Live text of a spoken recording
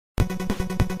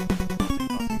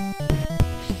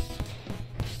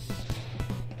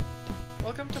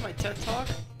TED Talk,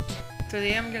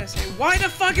 today I'm gonna say, why the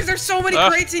fuck is there so many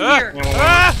crates in here?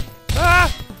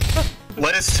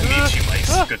 Lettuce to meet you,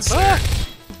 my good sir.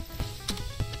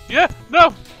 Yeah,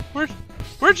 no!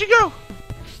 Where'd you go?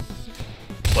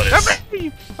 Lettuce.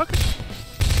 You fucker.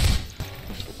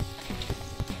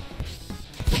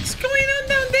 What's going on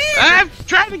down there? I'm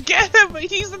trying to get him, but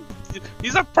he's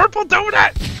a purple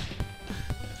donut!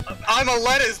 I'm a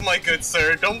lettuce, my good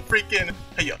sir. Don't freaking...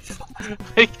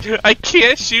 I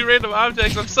can't shoot random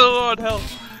objects, I'm so low on health.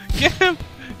 Get him!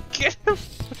 Get him!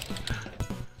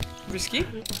 Risky?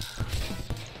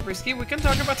 Risky, we can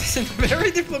talk about this in a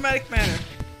very diplomatic manner.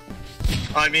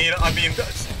 I mean,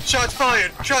 shots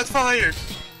fired! Shots fired!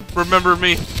 Remember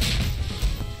me.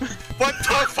 What the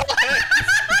fuck?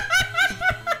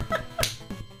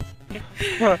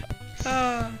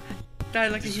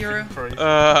 Died like a hero.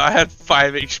 I had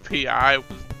 5 HP, How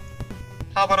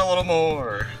about a little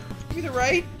more? Give me the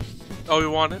right. Oh,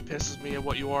 you want it? Pisses me at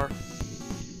what you are.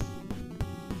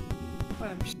 What,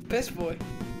 I'm just best boy.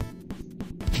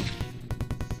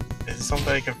 Is it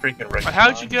something I can freaking recognize?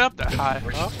 How'd you get up that high?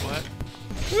 Oh, what?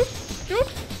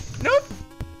 Nope.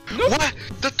 What?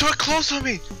 The door closed on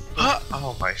me!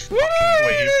 Oh my fucking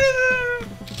Wait.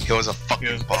 It was a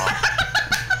fucking bomb.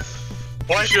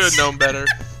 You should have known better.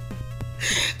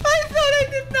 I thought I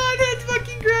did not have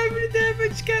fucking gravity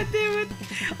damage, god damn it.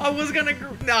 I was gonna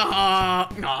nah,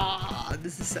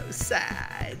 this is so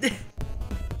sad.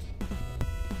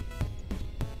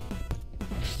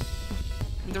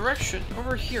 Direction,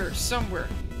 over here, somewhere.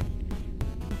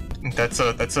 It's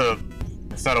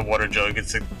not a water jug,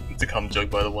 it's a cum jug,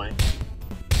 by the way.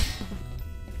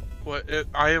 What?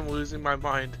 I am losing my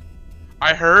mind.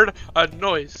 I heard a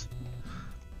noise.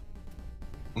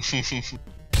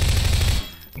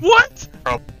 What?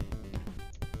 Oh.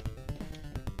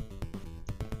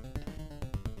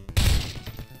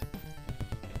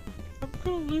 I'm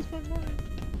gonna lose my mind.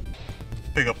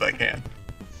 Pick up that can.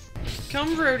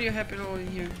 Come rodeo happen all in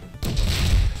here.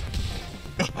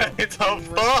 It's a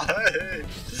fun!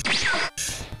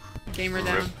 Gamer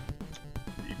down.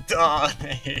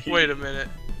 Die! Wait a minute.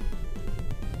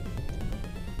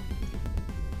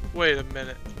 Wait a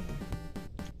minute.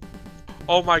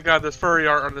 Oh my god, there's furry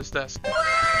art on this desk.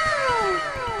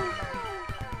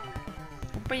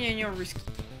 Risky.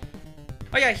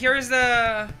 Oh yeah, here's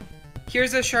the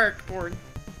shark board.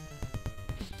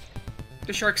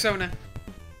 The shark sona.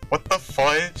 What the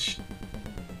fudge?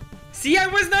 See, I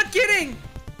was not kidding!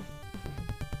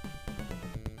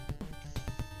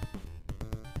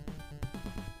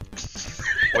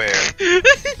 Where?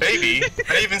 Baby, I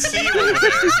didn't even see you over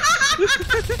there.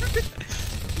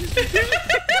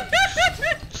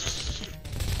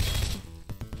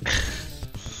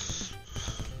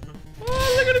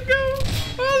 Oh, look at him go!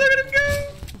 Oh, look at him go!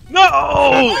 No!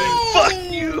 Oh! Fuck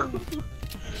you!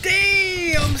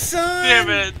 Damn, son! Damn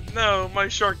it! No, my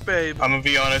shark babe. I'm gonna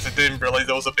be honest, I didn't realize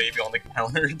there was a baby on the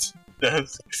counter.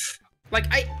 Like,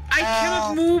 I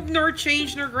cannot move, nor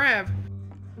change, nor grab.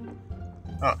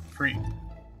 Oh, free.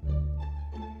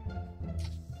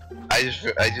 I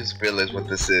just realized what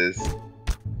this is.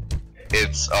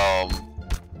 It's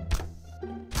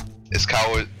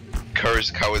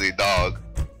Courage Cowardly Dog.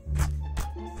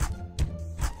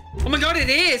 Oh my god, it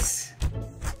is!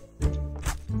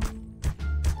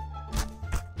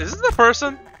 Is this the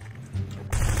person?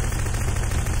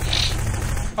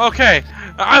 Okay,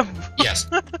 I'm. Yes.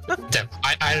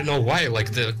 I don't know why,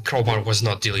 like, the crowbar was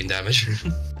not dealing damage.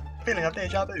 Feeling a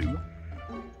deja vu.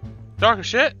 Dark as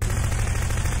shit.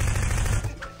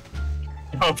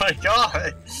 Oh my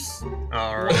god!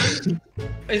 Alright.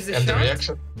 Is the And the shot?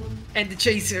 reaction? And the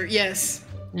chaser, yes.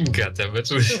 God damn it.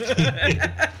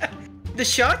 The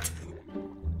shot?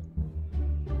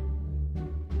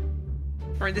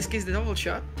 Or in this case, the double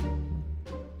shot.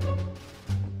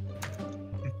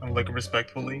 I'm looking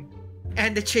respectfully.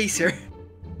 And the chaser.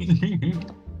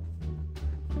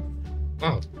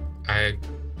 Oh,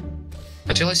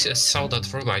 until I saw that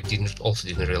from, I didn't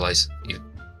realize.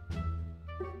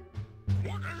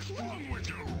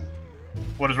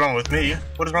 What is wrong with me?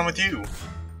 What is wrong with you?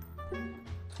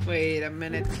 Wait a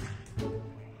minute.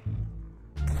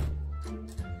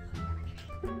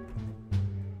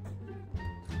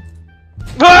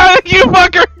 Ah, you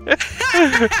fucker!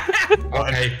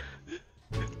 Okay.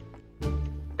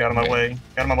 Get out of my way. Get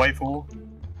out of my way, fool.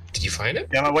 Did you find it?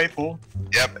 Get out of my way, fool.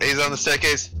 Yep, he's on the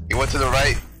staircase. He went to the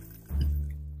right.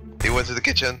 He went to the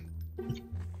kitchen.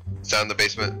 It's down in the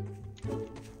basement.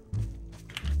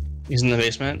 He's in the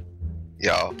basement?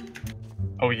 Yo.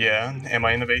 Oh yeah, am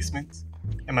I in the basement?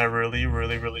 Am I really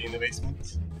in the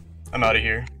basement? I'm out of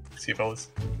here. See you fellas.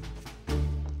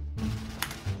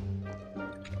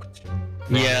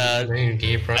 Yeah,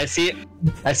 Deep, I see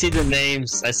the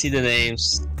names. I see the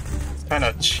names. It's kind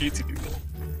of cheaty.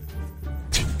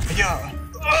 Yeah.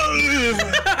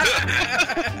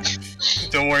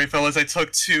 Don't worry, fellas. I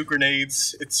took 2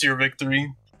 grenades. It's your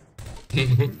victory.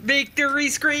 Victory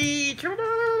screech!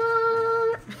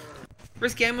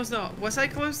 Risky Ammo's not. Was I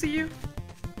close to you?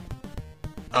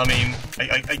 I mean,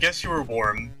 I guess you were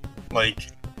warm. Like,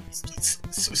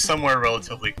 somewhere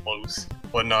relatively close,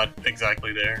 but not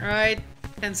exactly there. Alright,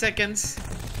 10 seconds.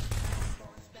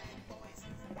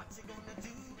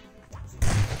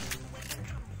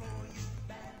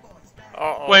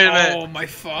 Wait a minute. Oh my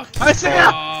fuck. I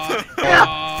saw.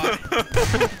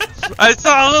 I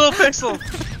saw a little pixel.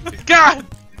 God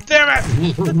damn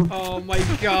it! Oh my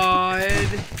god.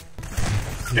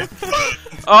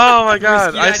 Oh my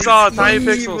god! I Risky, saw that tiny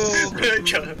is pixels.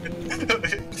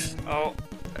 Oh,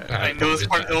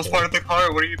 It was part of the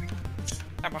car. What do you?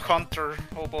 I'm a hunter.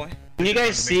 Oh boy. Can you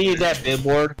guys see that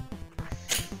billboard?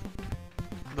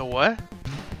 The what?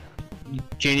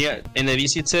 Can you, in the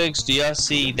VC Tigs, do y'all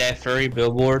see that furry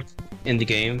billboard in the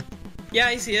game? Yeah,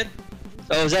 I see it.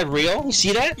 Oh, is that real? You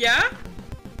see that? Yeah?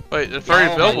 Wait, the furry Oh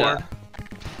my billboard. God.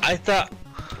 I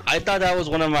thought that was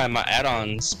one of my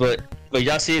add-ons, but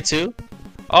y'all see it too?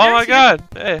 Oh Yeah, I my see god!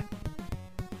 Hey.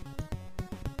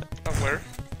 Where?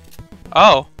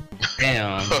 Oh.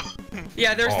 Damn.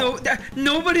 Yeah, there's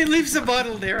nobody leaves a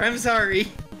bottle there, I'm sorry.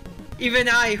 Even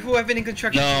I, who have been in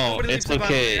construction, No, nobody it's leaves a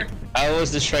bottle okay. there. I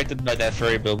was distracted by that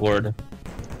furry billboard.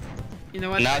 You know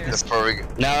what? Now I Fair. can, That's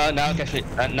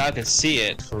probably. now I can see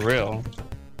it for real.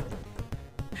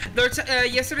 There's,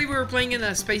 yesterday we were playing in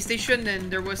a space station and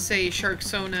there was a shark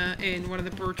sauna in one of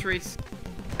the portraits.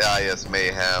 Yeah, yes,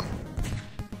 mayhem.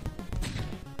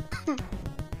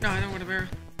 No, I don't want to bear.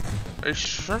 Are you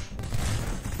sure?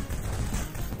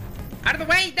 Out of the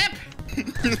way, Dip!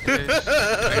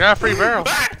 I got a free barrel.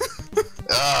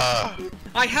 Ah,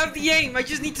 I have the aim, I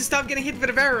just need to stop getting hit with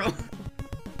a barrel.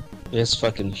 It's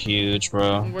fucking huge,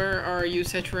 bro. Where are you,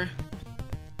 Cetra?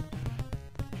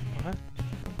 What?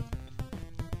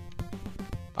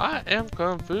 I am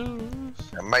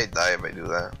confused. I might die if I do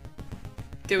that.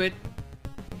 Do it.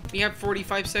 We have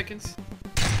 45 seconds.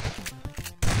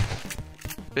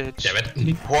 Bitch. Damn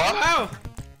it. What? Wow!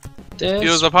 He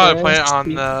was a pilot plant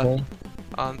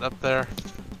on up there.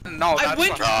 No, I that's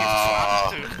went- what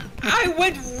I need to swap to. I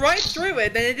went right through it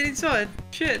and I didn't saw it.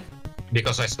 Shit.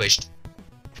 Because I switched.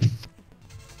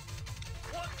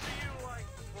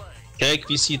 Okay, if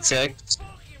you see text,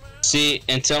 see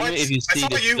and tell What? me if you I see saw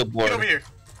the you. Get over billboard. here.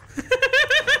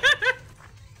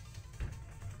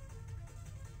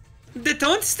 The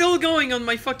tone's still going on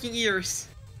my fucking ears.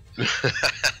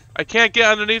 I can't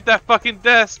get underneath that fucking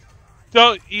desk.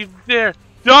 Don't you dare.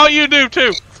 Don't you do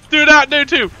too. Do not do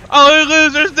too. All you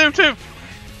losers do too.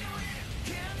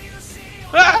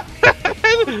 I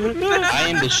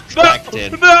am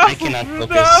distracted. No, I cannot focus.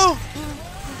 no.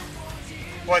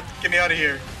 What? Get me out of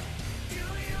here.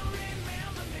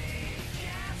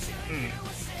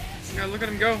 Yeah, look at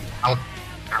him go. Ow.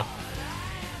 Ow.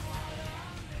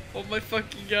 Oh my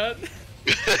fucking god.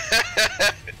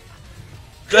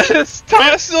 This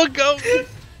time still going.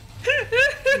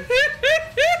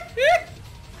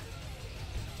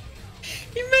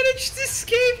 He managed to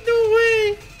escape, no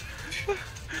way!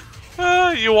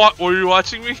 Were you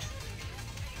watching me?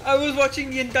 I was watching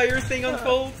the entire thing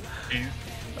unfold.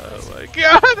 Oh my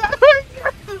god!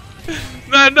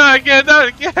 No, not again, not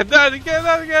again, not again,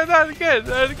 not again, not again,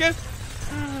 not again.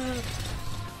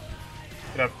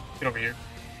 Get up. Get over here.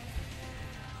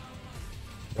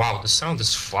 Wow, the sound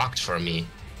is fucked for me.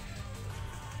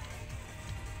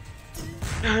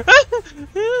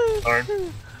 Darn.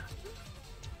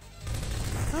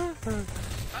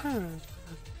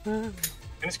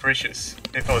 Goodness gracious.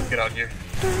 Hey fellas, get out here.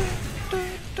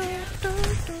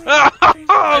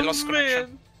 Oh lost man!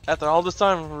 connection. After all this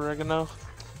time, oregano,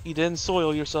 you didn't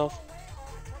soil yourself.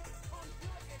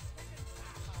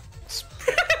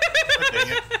 God dang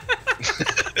it.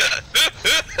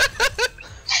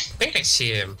 I think I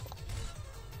see him.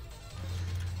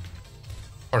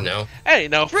 Or no.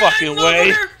 Ain't no Run, fucking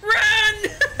way. mother,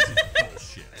 run!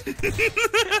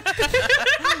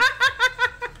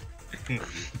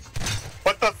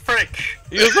 What the frick?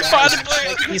 He was a pilot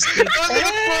plant. He's I was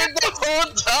playing the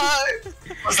whole time.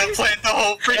 Was I playing the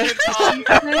whole freaking time?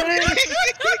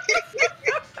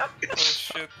 Oh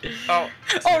shit. Oh.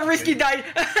 Oh, Risky died!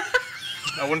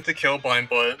 I wanted to kill Blind,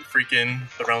 but freaking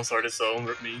the round started, so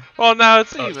rip me. Well, now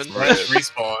it's Oh, even.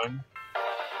 respawn.